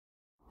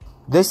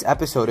This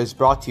episode is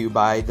brought to you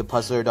by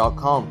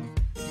thepuzzler.com.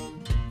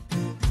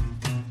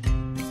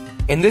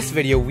 In this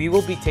video, we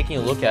will be taking a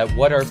look at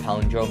what are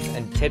palindromes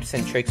and tips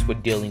and tricks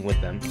with dealing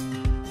with them.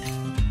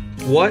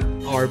 What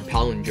are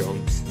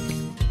palindromes?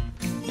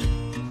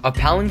 A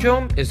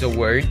palindrome is a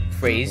word,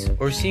 phrase,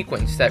 or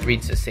sequence that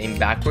reads the same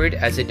backward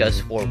as it does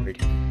forward.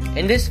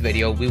 In this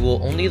video, we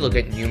will only look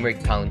at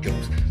numeric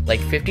palindromes, like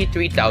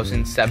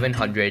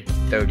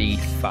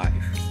 53,735.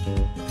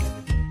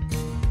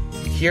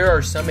 Here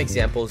are some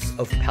examples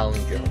of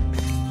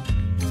palindromes.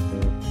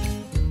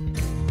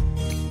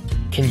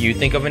 Can you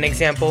think of an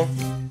example?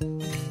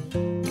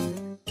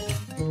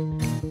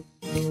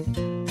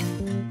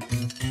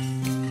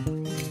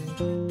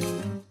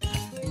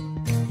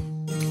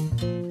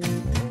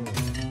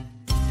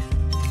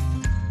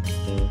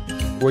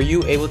 Were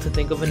you able to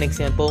think of an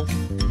example?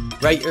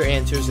 Write your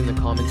answers in the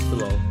comments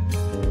below.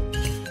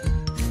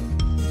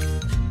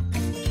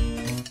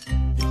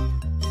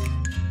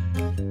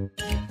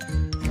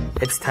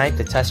 It's time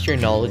to test your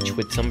knowledge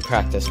with some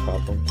practice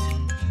problems.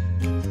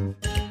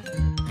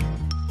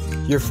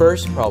 Your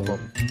first problem: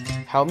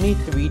 how many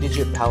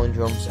 3-digit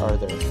palindromes are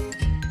there?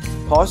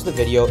 Pause the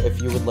video if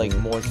you would like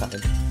more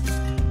time.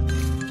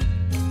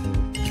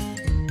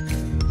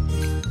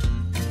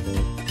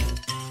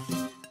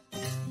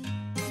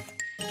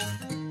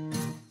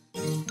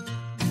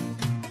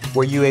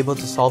 Were you able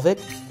to solve it?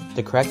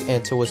 The correct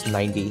answer was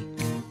 90.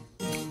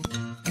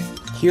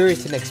 Here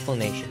is an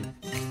explanation.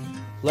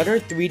 Let our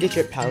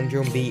 3-digit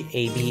palindrome be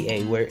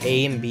ABA, where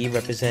A and B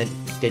represent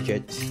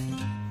digits.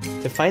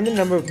 To find the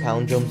number of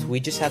palindromes, we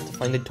just have to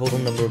find the total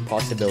number of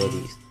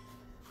possibilities.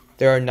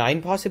 There are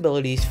 9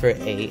 possibilities for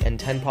A and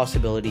 10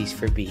 possibilities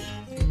for B.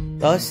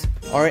 Thus,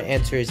 our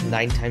answer is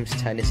 9 times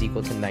 10 is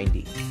equal to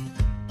 90.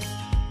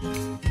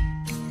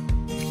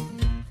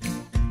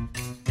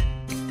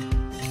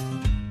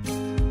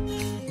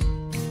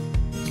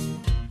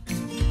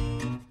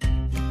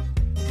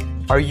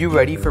 Are you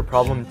ready for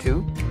problem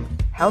 2?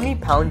 How many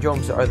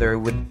palindromes are there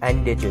with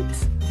n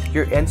digits?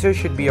 Your answer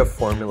should be a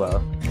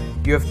formula.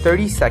 You have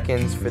 30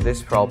 seconds for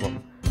this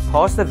problem.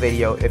 Pause the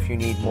video if you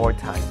need more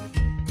time.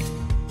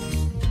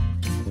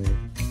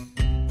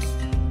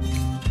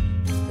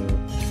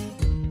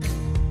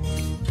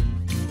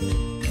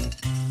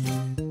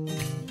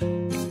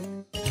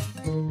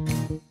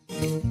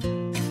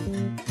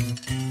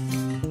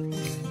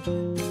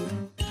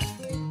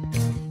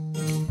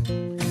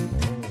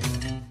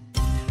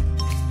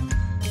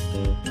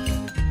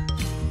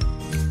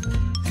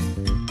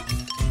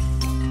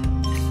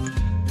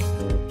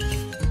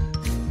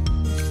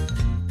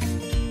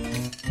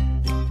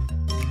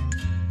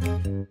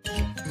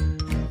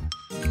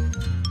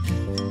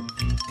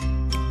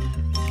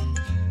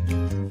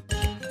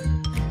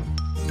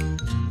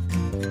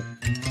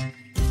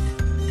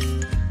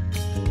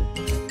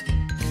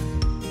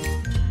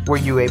 Were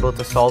you able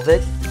to solve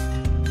it?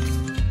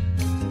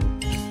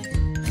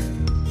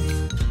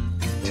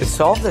 To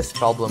solve this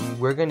problem,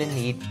 we're going to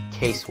need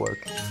casework.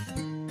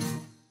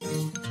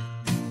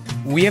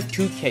 We have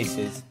 2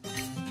 cases.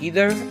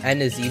 Either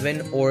n is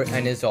even or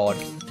n is odd.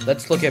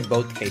 Let's look at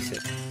both cases.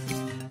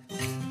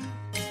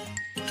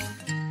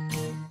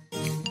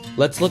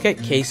 Let's look at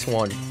case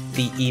 1,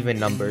 the even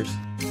numbers.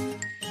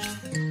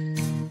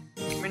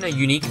 In a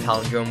unique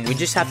palindrome, we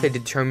just have to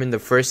determine the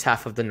first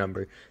half of the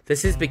number.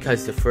 This is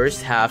because the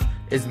first half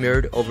is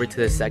mirrored over to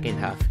the second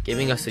half,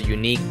 giving us a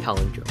unique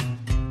palindrome.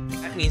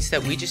 That means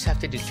that we just have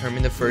to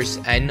determine the first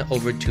n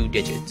over 2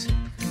 digits.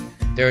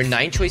 There are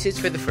 9 choices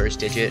for the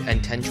first digit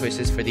and 10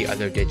 choices for the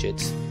other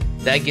digits.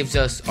 That gives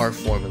us our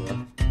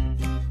formula.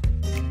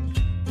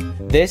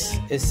 This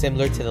is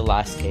similar to the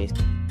last case.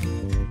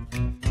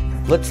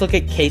 Let's look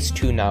at case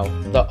 2 now,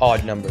 the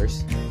odd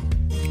numbers.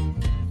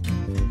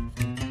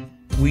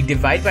 We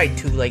divide by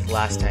 2 like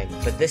last time,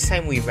 but this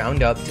time we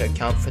round up to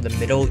account for the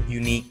middle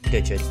unique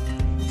digit.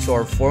 So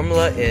our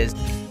formula is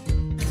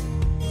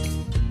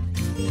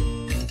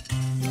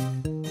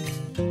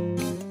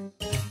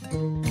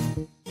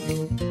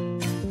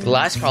the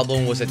last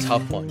problem was a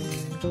tough one.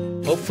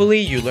 Hopefully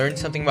you learned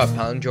something about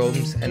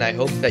palindromes, and I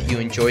hope that you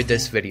enjoyed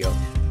this video.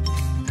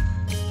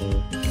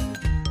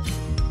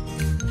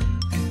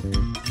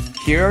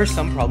 Here are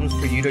some problems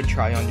for you to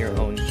try on your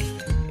own.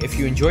 If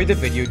you enjoyed the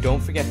video,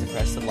 don't forget to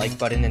press the like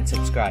button and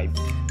subscribe.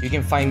 You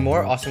can find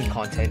more awesome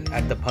content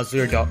at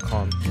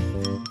thepuzzler.com.